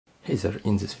Hey there,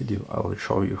 in this video I will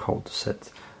show you how to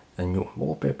set a new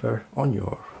wallpaper on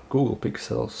your Google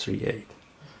Pixel 3a.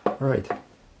 Alright,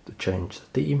 to change the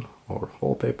theme or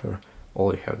wallpaper,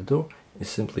 all you have to do is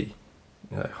simply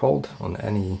hold on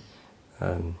any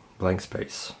blank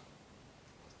space.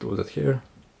 Do that here,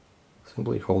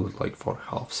 simply hold it like for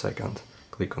half second,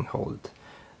 click on hold it,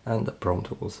 and the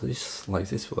prompt will like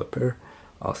this will appear,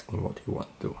 asking what you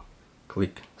want to do.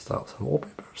 Click Styles and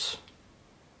Wallpapers,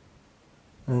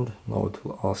 and now it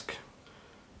will ask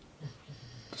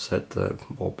to set the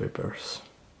wallpapers.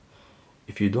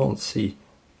 If you don't see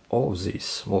all of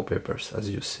these wallpapers as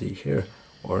you see here,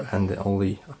 and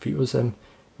only a few of them,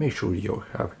 make sure you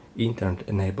have internet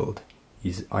enabled,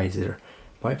 is either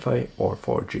Wi-Fi or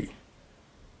 4G.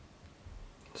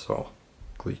 So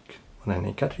click on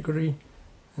any category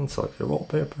and select your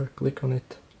wallpaper, click on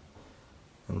it,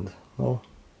 and now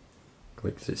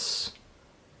click this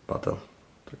button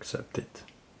to accept it.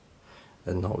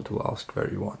 And now it will ask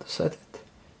where you want to set it,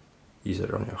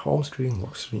 either on your home screen,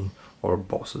 lock screen, or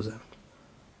both of them.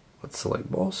 Let's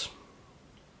select both,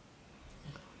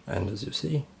 and as you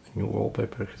see, a new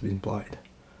wallpaper has been applied.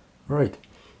 Alright,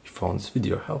 if you found this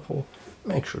video helpful,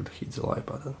 make sure to hit the like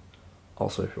button.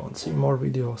 Also, if you want to see more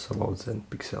videos about the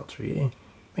Pixel 3a,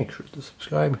 make sure to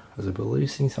subscribe, as I will be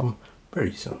releasing some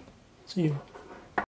very soon. See you!